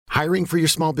Hiring for your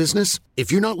small business?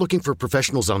 If you're not looking for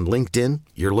professionals on LinkedIn,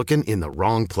 you're looking in the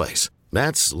wrong place.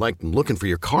 That's like looking for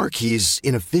your car keys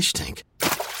in a fish tank.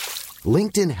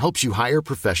 LinkedIn helps you hire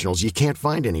professionals you can't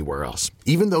find anywhere else,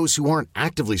 even those who aren't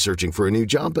actively searching for a new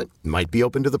job but might be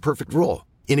open to the perfect role.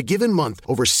 In a given month,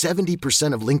 over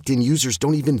 70% of LinkedIn users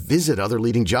don't even visit other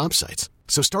leading job sites.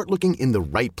 So start looking in the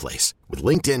right place. With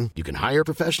LinkedIn, you can hire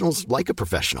professionals like a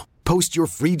professional. Post your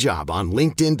free job on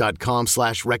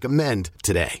linkedin.com/recommend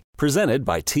today. Presented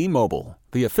by T-Mobile,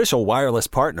 the official wireless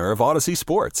partner of Odyssey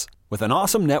Sports. With an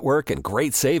awesome network and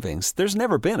great savings, there's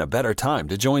never been a better time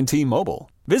to join T-Mobile.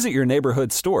 Visit your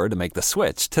neighborhood store to make the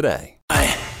switch today.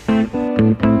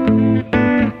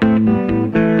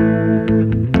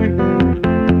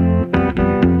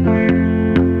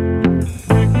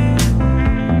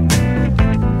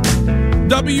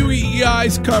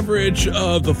 WEEI's coverage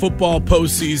of the football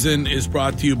postseason is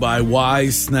brought to you by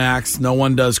Wise Snacks. No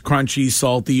one does crunchy,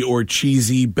 salty, or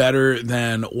cheesy better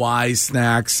than Wise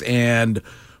Snacks. And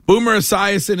Boomer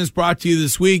Esiason is brought to you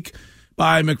this week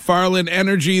by McFarland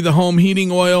Energy, the home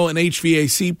heating oil and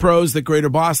HVAC pros that Greater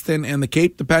Boston and the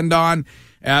Cape depend on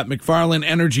at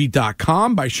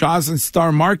McFarlandEnergy.com, by Shaw's and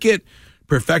Star Market,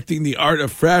 perfecting the art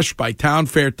of fresh, by Town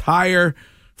Fair Tire,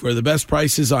 for the best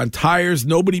prices on tires.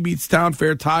 Nobody beats Town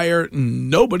Fair Tire.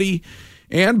 Nobody.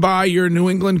 And by your New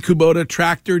England Kubota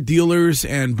tractor dealers.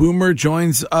 And Boomer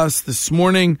joins us this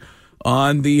morning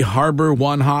on the Harbor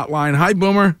One hotline. Hi,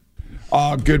 Boomer.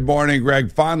 Good morning,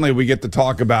 Greg. Finally, we get to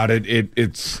talk about it.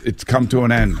 It's come to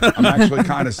an end. I'm actually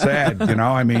kind of sad,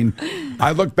 I mean,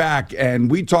 I look back, and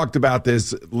we talked about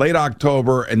this late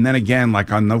October, and then again,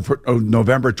 like on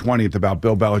November 20th, about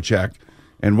Bill Belichick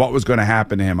and what was going to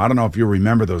happen to him. I don't know if you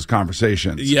remember those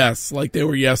conversations. Yes, like they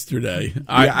were yesterday.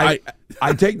 I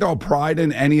take no pride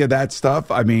in any of that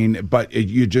stuff. I mean, but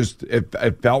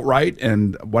it felt right,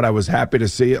 and what I was happy to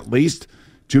see, at least,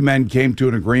 two men came to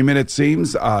an agreement, it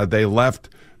seems. They left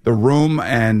the room,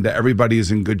 and everybody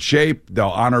is in good shape. They'll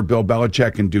honor Bill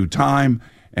Belichick in due time,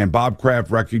 and Bob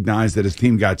Kraft recognized that his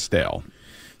team got stale.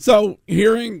 So,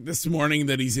 hearing this morning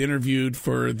that he's interviewed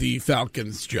for the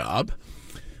Falcons job,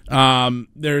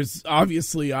 there's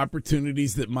obviously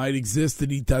opportunities that might exist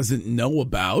that he doesn't know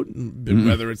about,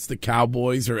 whether it's the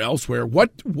Cowboys or elsewhere.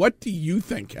 What do you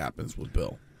think happens with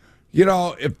Bill?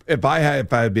 If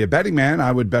I'd be a betting man,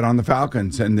 I would bet on the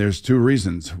Falcons, and there's two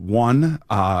reasons. One,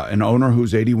 an owner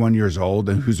who's 81 years old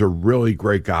and who's a really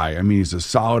great guy. I mean, he's a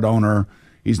solid owner.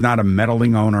 He's not a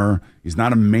meddling owner. He's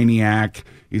not a maniac.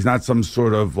 He's not some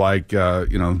sort of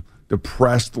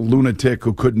depressed lunatic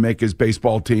who couldn't make his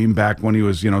baseball team back when he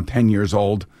was 10 years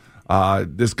old.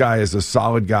 This guy is a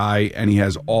solid guy, and he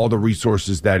has all the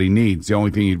resources that he needs. The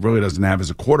only thing he really doesn't have is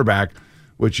a quarterback,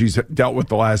 which he's dealt with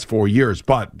the last 4 years.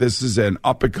 But this is an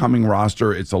up-and-coming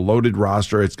roster. It's a loaded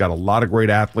roster. It's got a lot of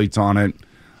great athletes on it.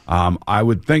 I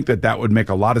would think that would make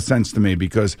a lot of sense to me,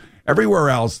 because everywhere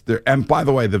else, and by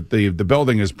the way, the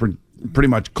building is pretty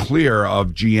much clear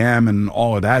of GM and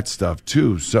all of that stuff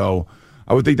too. So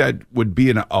I would think that would be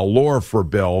an allure for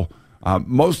Bill.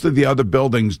 Most of the other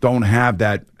buildings don't have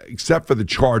that, except for the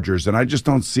Chargers, and I just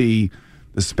don't see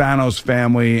the Spanos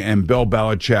family and Bill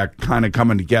Belichick kind of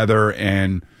coming together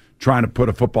and trying to put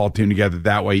a football team together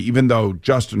that way, even though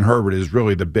Justin Herbert is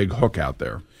really the big hook out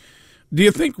there. Do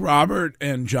you think Robert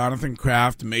and Jonathan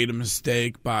Kraft made a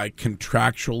mistake by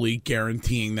contractually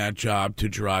guaranteeing that job to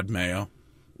Gerard Mayo?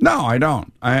 No, I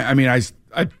don't.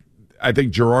 I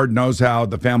think Gerard knows how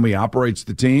the family operates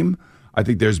the team. I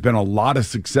think there's been a lot of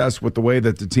success with the way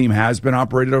that the team has been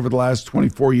operated over the last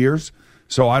 24 years.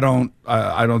 So I don't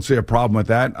see a problem with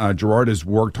that. Gerard has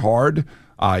worked hard.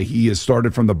 He has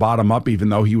started from the bottom up, even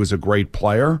though he was a great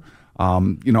player.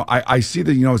 I see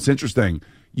that, it's interesting.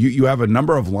 You have a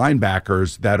number of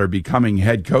linebackers that are becoming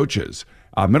head coaches,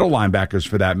 middle linebackers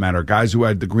for that matter, guys who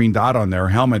had the green dot on their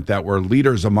helmet that were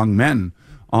leaders among men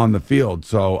on the field.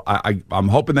 So I'm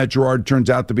hoping that Gerard turns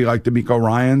out to be like DeMeco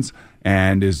Ryans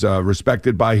and is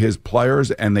respected by his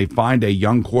players, and they find a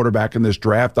young quarterback in this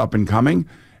draft up and coming.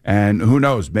 And who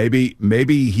knows, maybe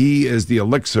he is the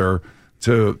elixir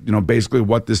to, basically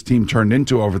what this team turned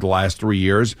into over the last 3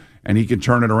 years, and he can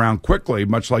turn it around quickly,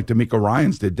 much like DeMeco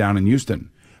Ryans did down in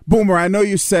Houston. Boomer, I know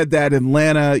you said that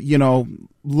Atlanta,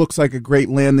 looks like a great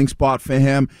landing spot for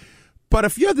him. But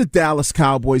if you're the Dallas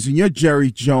Cowboys and you're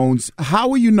Jerry Jones, how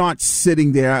are you not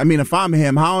sitting there? I mean, if I'm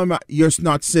him, you're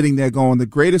not sitting there going, the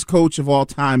greatest coach of all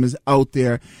time is out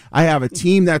there. I have a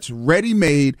team that's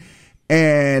ready-made,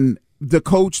 and the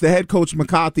head coach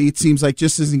McCarthy, it seems like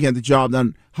just isn't getting the job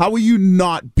done. How are you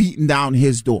not beating down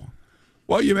his door?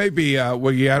 Well, you may be,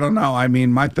 Wiggy. I don't know. I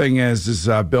mean, my thing is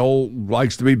Bill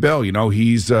likes to be Bill. You know,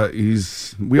 he's.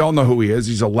 We all know who he is.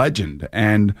 He's a legend,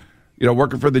 and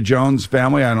working for the Jones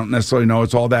family, I don't necessarily know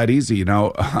it's all that easy.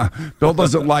 Bill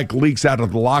doesn't like leaks out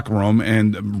of the locker room,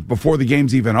 and before the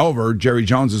game's even over, Jerry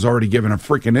Jones has already given a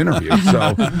freaking interview.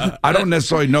 So I don't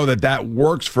necessarily know that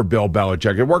works for Bill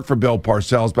Belichick. It worked for Bill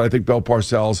Parcells, but I think Bill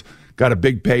Parcells got a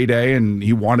big payday, and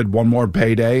he wanted one more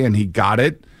payday, and he got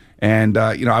it. And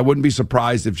I wouldn't be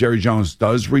surprised if Jerry Jones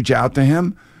does reach out to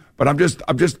him. But I'm just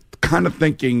kind of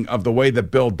thinking of the way that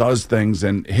Bill does things,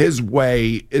 and his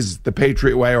way is the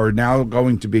Patriot way, or now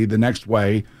going to be the next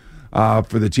way for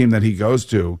the team that he goes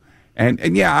to.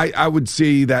 And yeah, I would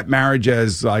see that marriage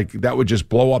as like that would just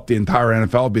blow up the entire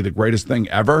NFL, be the greatest thing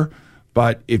ever.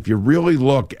 But if you really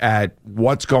look at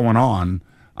what's going on,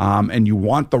 and you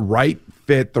want the right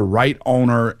fit, the right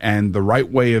owner, and the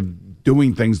right way of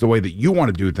doing things the way that you want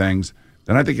to do things,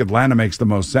 then I think Atlanta makes the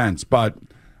most sense. But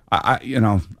I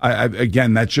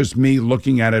again, that's just me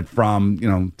looking at it from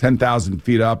 10,000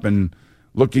 feet up and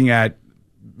looking at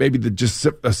maybe just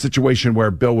a situation where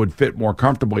Bill would fit more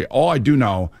comfortably. All I do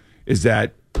know is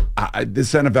that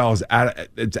this NFL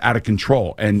is out of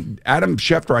control. And Adam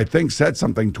Schefter, I think, said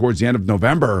something towards the end of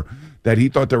November that he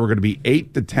thought there were going to be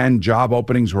 8 to 10 job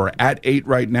openings. We're at 8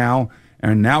 right now.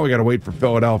 And now we got to wait for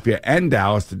Philadelphia and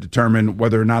Dallas to determine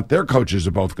whether or not their coaches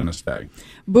are both going to stay.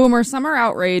 Boomer, some are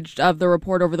outraged of the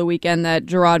report over the weekend that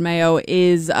Gerard Mayo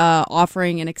is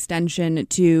offering an extension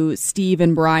to Steve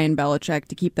and Brian Belichick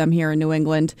to keep them here in New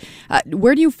England.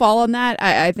 Where do you fall on that?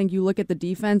 I think you look at the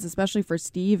defense, especially for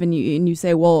Steve, and you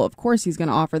say, well, of course he's going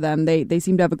to offer them. They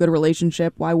seem to have a good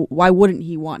relationship. Why wouldn't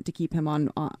he want to keep him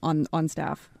on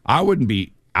staff? I wouldn't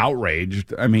be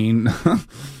outraged. I mean,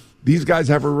 these guys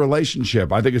have a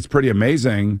relationship. I think it's pretty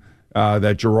amazing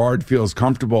that Gerard feels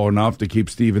comfortable enough to keep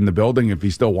Steve in the building if he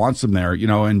still wants him there.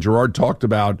 And Gerard talked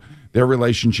about their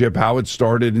relationship, how it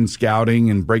started in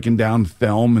scouting and breaking down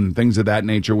film and things of that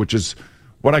nature, which is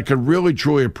what I could really,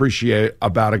 truly appreciate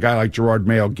about a guy like Gerard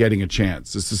Mayo getting a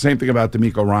chance. It's the same thing about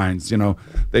D'Amico Ryans.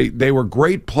 They were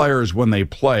great players when they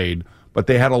played, but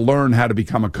they had to learn how to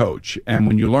become a coach. And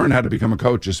when you learn how to become a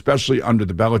coach, especially under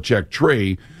the Belichick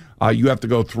tree, you have to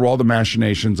go through all the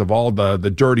machinations of all the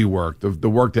dirty work, the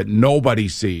work that nobody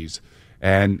sees.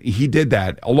 And he did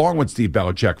that, along with Steve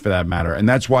Belichick, for that matter. And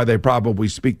that's why they probably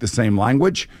speak the same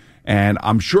language. And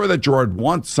I'm sure that Gerard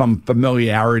wants some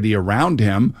familiarity around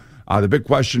him. The big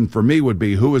question for me would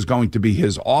be, who is going to be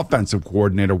his offensive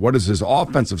coordinator? What is his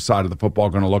offensive side of the football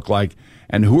going to look like?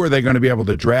 And who are they going to be able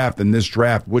to draft in this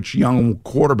draft? Which young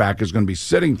quarterback is going to be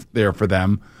sitting there for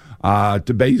them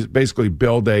to basically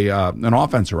build an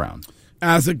offense around?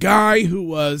 As a guy who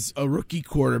was a rookie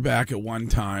quarterback at one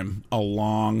time, a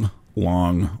long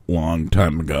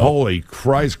time ago. Holy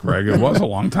Christ, Greg, it was a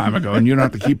long time ago, and you don't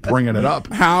have to keep bringing it up.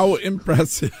 How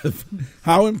impressive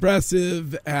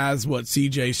has what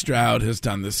C.J. Stroud has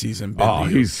done this season been? Oh,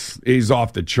 he's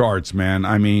off the charts, man.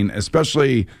 I mean,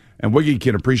 especially, and Wiggy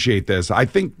can appreciate this, I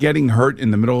think getting hurt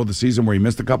in the middle of the season where he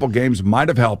missed a couple games might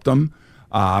have helped him.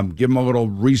 Give him a little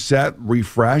reset,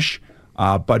 refresh.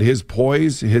 But his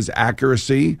poise, his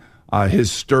accuracy,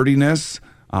 his sturdiness,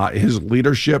 his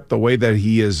leadership, the way that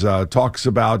he talks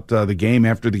about the game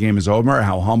after the game is over,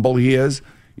 how humble he is.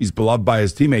 He's beloved by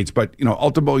his teammates. But,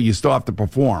 ultimately, you still have to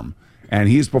perform. And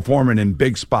he's performing in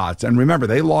big spots. And remember,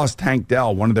 they lost Tank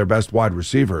Dell, one of their best wide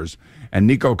receivers. And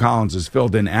Nico Collins has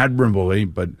filled in admirably.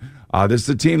 But this is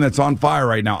a team that's on fire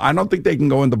right now. I don't think they can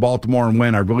go into Baltimore and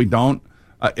win. I really don't.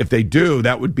 If they do,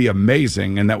 that would be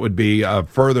amazing, and that would be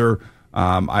further,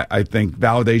 I think,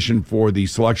 validation for the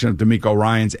selection of D'Amico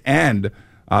Ryans and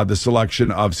the selection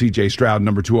of C.J. Stroud,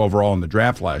 number 2 overall in the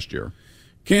draft last year.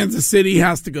 Kansas City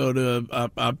has to go to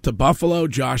up to Buffalo.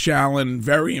 Josh Allen,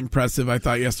 very impressive. I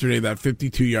thought yesterday that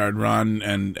 52-yard run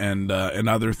and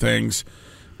other things.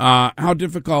 How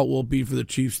difficult will it be for the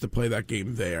Chiefs to play that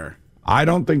game there? I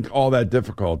don't think all that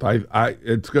difficult.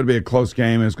 It's going to be a close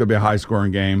game. It's going to be a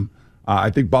high-scoring game.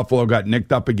 I think Buffalo got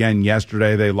nicked up again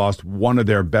yesterday. They lost one of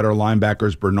their better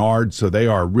linebackers, Bernard, so they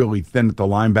are really thin at the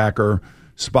linebacker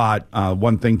spot.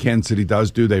 One thing Kansas City does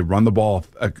do, they run the ball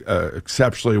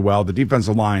exceptionally well. The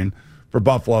defensive line for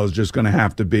Buffalo is just going to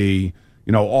have to be,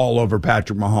 all over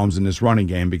Patrick Mahomes in this running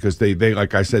game because they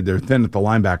like I said, they're thin at the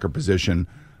linebacker position.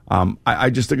 I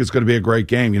just think it's going to be a great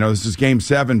game. This is Game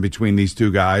 7 between these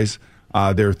two guys.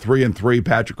 They're 3-3.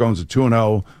 Patrick owns a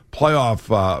 2-0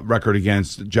 playoff record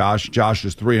against Josh. Josh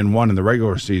is 3-1 in the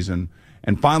regular season,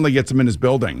 and finally gets him in his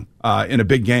building in a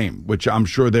big game, which I'm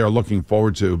sure they are looking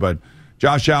forward to. But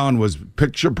Josh Allen was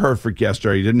picture perfect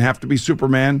yesterday. He didn't have to be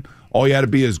Superman. All you had to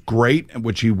be is great,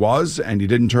 which he was, and he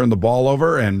didn't turn the ball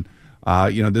over. And,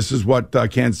 this is what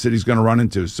Kansas City's going to run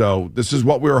into. So this is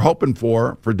what we were hoping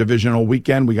for divisional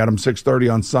weekend. We got them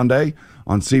 6:30 on Sunday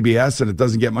on CBS, and it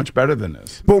doesn't get much better than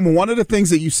this. Boomer, one of the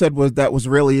things that you said was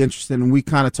really interesting, and we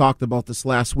kind of talked about this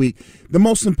last week. The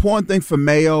most important thing for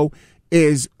Mayo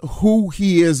is who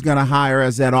he is going to hire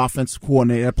as that offensive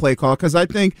coordinator, that play caller, because I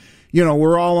think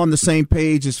we're all on the same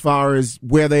page as far as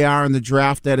where they are in the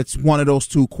draft, that it's one of those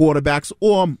two quarterbacks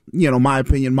or, my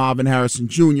opinion, Marvin Harrison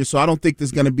Jr. So I don't think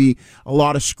there's going to be a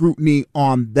lot of scrutiny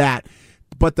on that.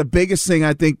 But the biggest thing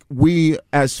I think we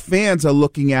as fans are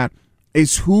looking at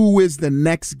is who is the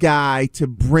next guy to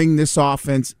bring this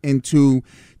offense into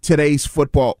today's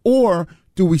football. Or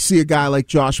do we see a guy like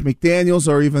Josh McDaniels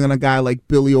or even a guy like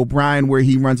Billy O'Brien where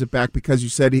he runs it back because you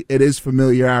said it is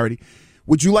familiarity?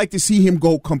 Would you like to see him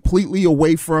go completely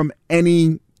away from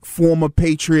any former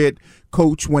Patriot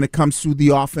coach when it comes to the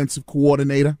offensive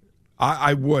coordinator?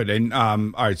 I would. And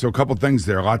all right, so a couple things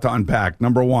there, a lot to unpack.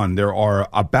 Number one, there are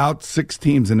about 6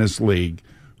 teams in this league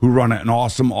who run an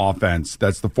awesome offense.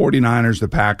 That's the 49ers, the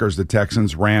Packers, the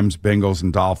Texans, Rams, Bengals,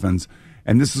 and Dolphins.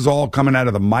 And this is all coming out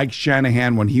of the Mike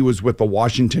Shanahan when he was with the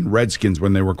Washington Redskins,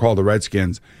 when they were called the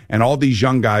Redskins. And all these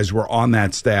young guys were on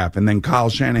that staff. And then Kyle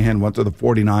Shanahan went to the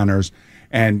 49ers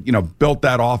and, built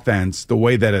that offense the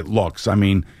way that it looks. I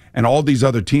mean, and all these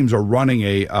other teams are running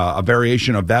a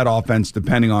variation of that offense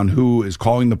depending on who is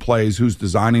calling the plays, who's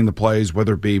designing the plays,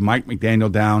 whether it be Mike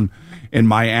McDaniel down in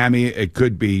Miami, it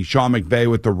could be Sean McVay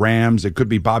with the Rams, it could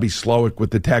be Bobby Slowick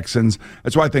with the Texans.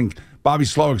 That's why I think Bobby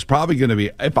Slowick's probably going to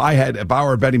be, if I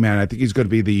were a betting man, I think he's going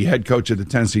to be the head coach of the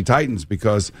Tennessee Titans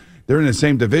because they're in the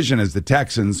same division as the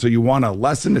Texans, so you want to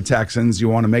lessen the Texans, you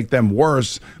want to make them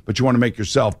worse, but you want to make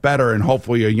yourself better, and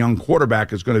hopefully a young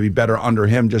quarterback is going to be better under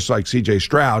him, just like C.J.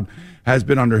 Stroud has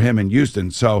been under him in Houston.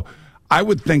 So I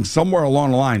would think somewhere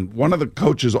along the line, one of the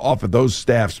coaches off of those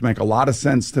staffs make a lot of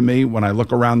sense to me when I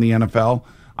look around the NFL.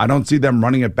 I don't see them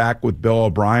running it back with Bill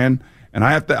O'Brien, and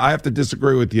I have to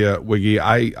disagree with you, Wiggy.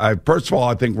 I first of all,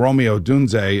 I think Romeo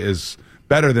Dunze is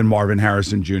better than Marvin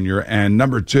Harrison Jr. And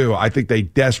number two, I think they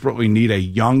desperately need a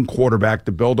young quarterback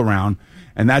to build around.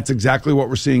 And that's exactly what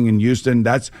we're seeing in Houston.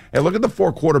 Hey, look at the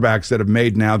 4 quarterbacks that have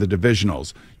made now the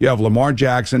divisionals. You have Lamar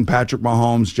Jackson, Patrick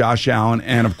Mahomes, Josh Allen,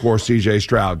 and, of course, C.J.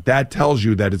 Stroud. That tells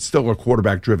you that it's still a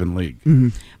quarterback-driven league. Mm-hmm.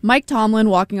 Mike Tomlin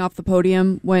walking off the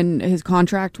podium when his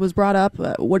contract was brought up.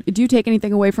 Do you take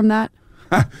anything away from that?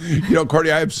 Courtney,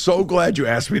 I am so glad you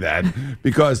asked me that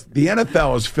because the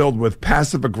NFL is filled with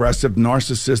passive-aggressive,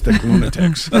 narcissistic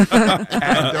lunatics.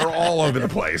 And they're all over the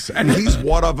place. And he's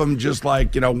one of them, just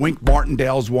like, Wink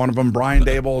Martindale's one of them, Brian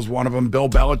Daboll's one of them, Bill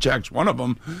Belichick's one of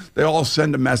them. They all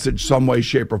send a message some way,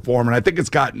 shape, or form. And I think it's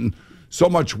gotten so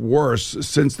much worse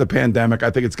since the pandemic. I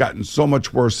think it's gotten so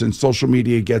much worse since social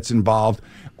media gets involved.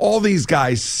 All these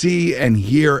guys see and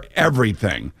hear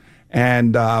everything.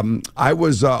 And I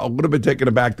was a little bit taken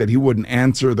aback that he wouldn't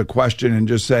answer the question and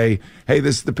just say, hey,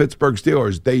 this is the Pittsburgh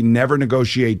Steelers. They never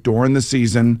negotiate during the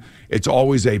season. It's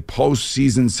always a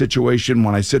postseason situation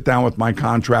when I sit down with my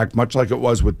contract, much like it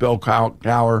was with Bill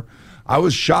Cowher. I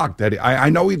was shocked that I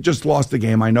know he just lost the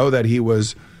game. I know that he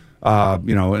was, in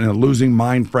a losing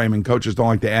mind frame, and coaches don't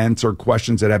like to answer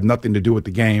questions that have nothing to do with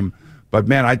the game. But,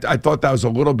 man, I thought that was a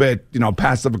little bit,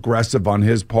 passive-aggressive on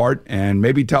his part and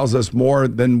maybe tells us more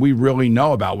than we really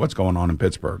know about what's going on in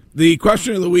Pittsburgh. The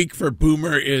question of the week for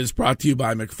Boomer is brought to you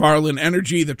by McFarland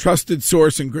Energy, the trusted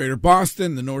source in Greater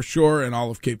Boston, the North Shore, and all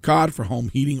of Cape Cod for home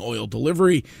heating, oil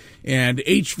delivery, and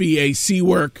HVAC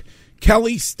work.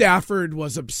 Kelly Stafford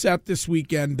was upset this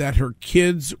weekend that her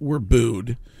kids were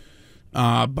booed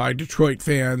by Detroit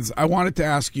fans. I wanted to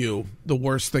ask you the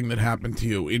worst thing that happened to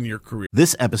you in your career.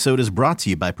 This episode is brought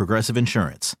to you by Progressive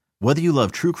Insurance. Whether you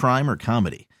love true crime or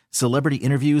comedy, celebrity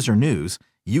interviews or news,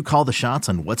 you call the shots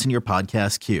on what's in your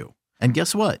podcast queue. And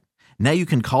guess what? Now you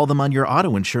can call them on your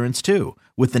auto insurance too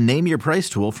with the Name Your Price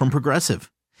tool from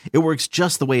Progressive. It works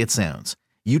just the way it sounds.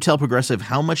 You tell Progressive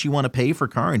how much you want to pay for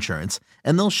car insurance,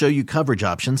 and they'll show you coverage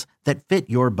options that fit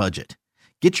your budget.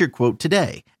 Get your quote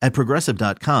today at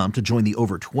Progressive.com to join the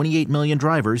over 28 million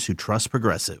drivers who trust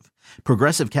Progressive.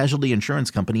 Progressive Casualty Insurance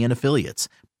Company and Affiliates.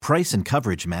 Price and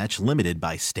coverage match limited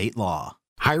by state law.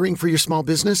 Hiring for your small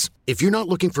business? If you're not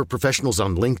looking for professionals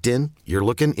on LinkedIn, you're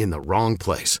looking in the wrong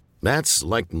place. That's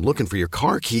like looking for your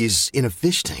car keys in a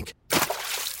fish tank.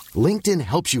 LinkedIn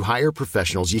helps you hire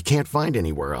professionals you can't find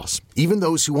anywhere else, even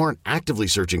those who aren't actively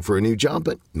searching for a new job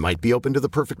but might be open to the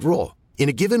perfect role. In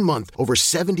a given month, over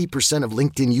 70% of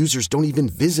LinkedIn users don't even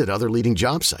visit other leading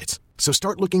job sites. So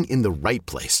start looking in the right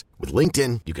place. With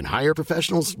LinkedIn, you can hire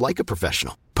professionals like a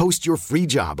professional. Post your free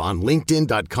job on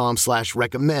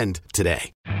linkedin.com/recommend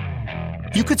today.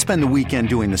 You could spend the weekend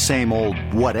doing the same old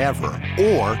whatever,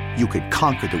 or you could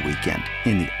conquer the weekend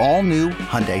in the all-new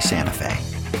Hyundai Santa Fe.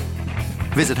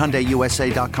 Visit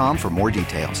HyundaiUSA.com for more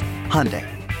details. Hyundai,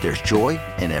 there's joy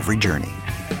in every journey.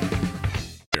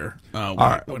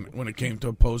 When it came to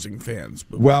opposing fans.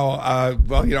 Well,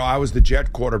 I was the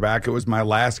Jet quarterback. It was my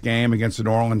last game against the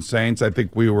New Orleans Saints. I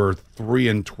think we were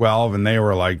 3-12, and they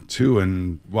were like 2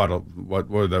 and what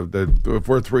were if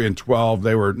we're 3-12,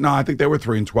 they were I think they were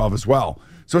 3-12 as well.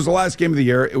 So it was the last game of the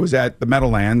year. It was at the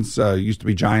Meadowlands, used to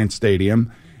be Giant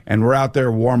Stadium, and we're out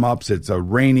there warm-ups. It's a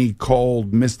rainy,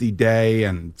 cold, misty day,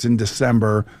 and it's in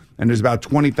December, and there's about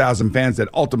 20,000 fans that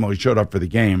ultimately showed up for the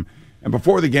game. And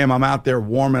before the game, I'm out there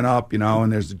warming up,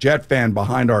 and there's a Jet fan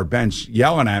behind our bench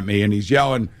yelling at me, and he's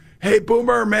yelling, "Hey,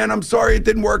 Boomer, man, I'm sorry it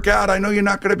didn't work out. I know you're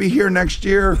not going to be here next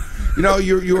year.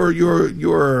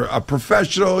 You're a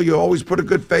professional. You always put a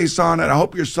good face on it. I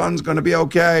hope your son's going to be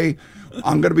okay.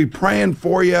 I'm going to be praying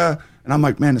for you." And I'm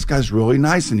like, man, this guy's really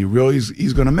nice, and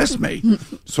he's going to miss me.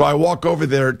 So I walk over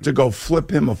there to go flip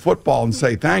him a football and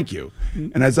say thank you.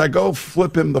 And as I go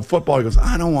flip him the football, he goes,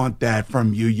 "I don't want that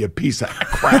from you, you piece of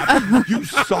crap. You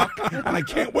suck, and I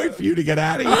can't wait for you to get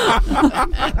out of here."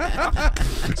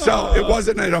 So it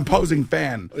wasn't an opposing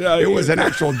fan. It was an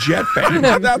actual Jet fan.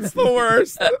 That's the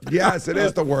worst. Yes, it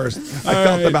is the worst. I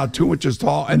felt about 2 inches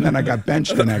tall, and then I got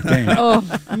benched in that game.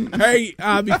 Hey,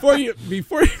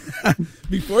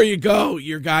 before you go,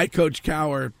 your guy, Coach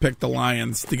Cowher, picked the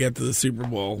Lions to get to the Super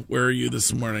Bowl. Where are you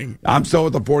this morning? I'm still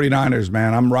with the 49ers,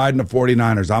 man. I'm riding the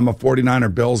 49ers. I'm a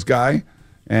 49er Bills guy.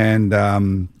 And,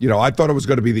 I thought it was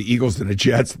going to be the Eagles and the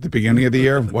Jets at the beginning of the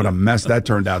year. What a mess that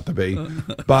turned out to be.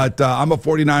 But I'm a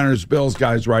 49ers Bills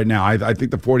guys right now. I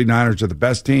think the 49ers are the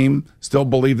best team. Still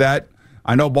believe that.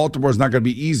 I know Baltimore's not going to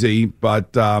be easy,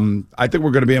 but I think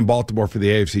we're going to be in Baltimore for the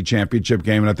AFC Championship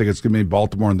game, and I think it's going to be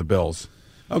Baltimore and the Bills.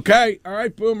 Okay. All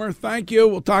right, Boomer. Thank you.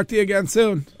 We'll talk to you again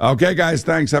soon. Okay, guys.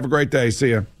 Thanks. Have a great day.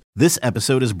 See ya. This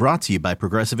episode is brought to you by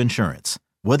Progressive Insurance.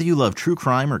 Whether you love true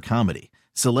crime or comedy,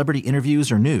 celebrity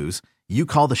interviews or news, you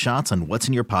call the shots on what's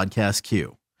in your podcast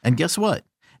queue. And guess what?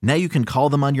 Now you can call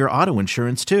them on your auto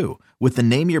insurance too with the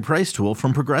Name Your Price tool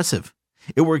from Progressive.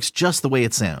 It works just the way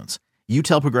it sounds. You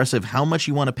tell Progressive how much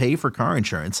you want to pay for car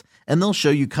insurance, and they'll show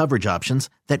you coverage options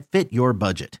that fit your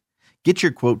budget. Get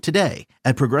your quote today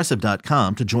at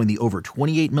Progressive.com to join the over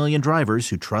 28 million drivers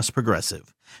who trust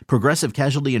Progressive. Progressive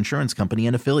Casualty Insurance Company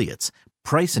and Affiliates.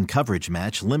 Price and coverage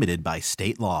match limited by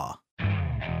state law.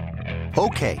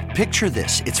 Okay, picture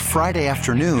this. It's Friday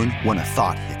afternoon when a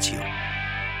thought hits you.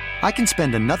 I can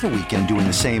spend another weekend doing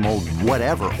the same old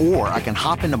whatever, or I can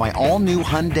hop into my all-new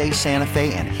Hyundai Santa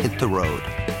Fe and hit the road.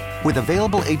 With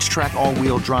available H-Track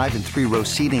all-wheel drive and 3-row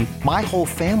seating, my whole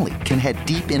family can head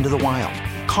deep into the wild.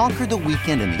 Conquer the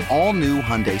weekend in the all-new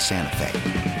Hyundai Santa Fe.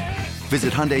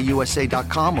 Visit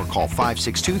HyundaiUSA.com or call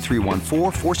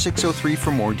 562-314-4603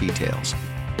 for more details.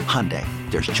 Hyundai,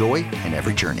 there's joy in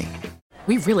every journey.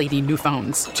 We really need new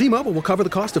phones. T-Mobile will cover the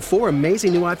cost of 4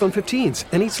 amazing new iPhone 15s,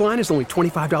 and each line is only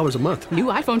 $25 a month. New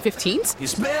iPhone 15s?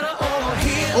 It's better over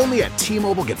here. Only at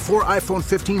T-Mobile, get 4 iPhone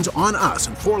 15s on us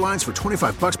and 4 lines for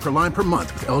 $25 per line per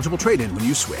month with eligible trade-in when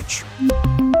you switch.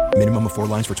 Minimum of 4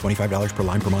 lines for $25 per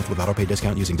line per month with autopay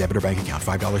discount using debit or bank account.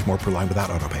 $5 more per line without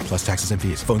autopay, plus taxes and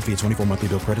fees. Phone fee at 24 monthly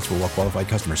bill credits for well-qualified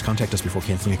customers. Contact us before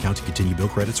canceling account to continue bill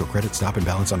credits or credit stop and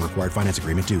balance on required finance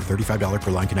agreement due. $35 per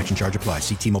line connection charge applies.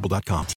 See T-Mobile.com.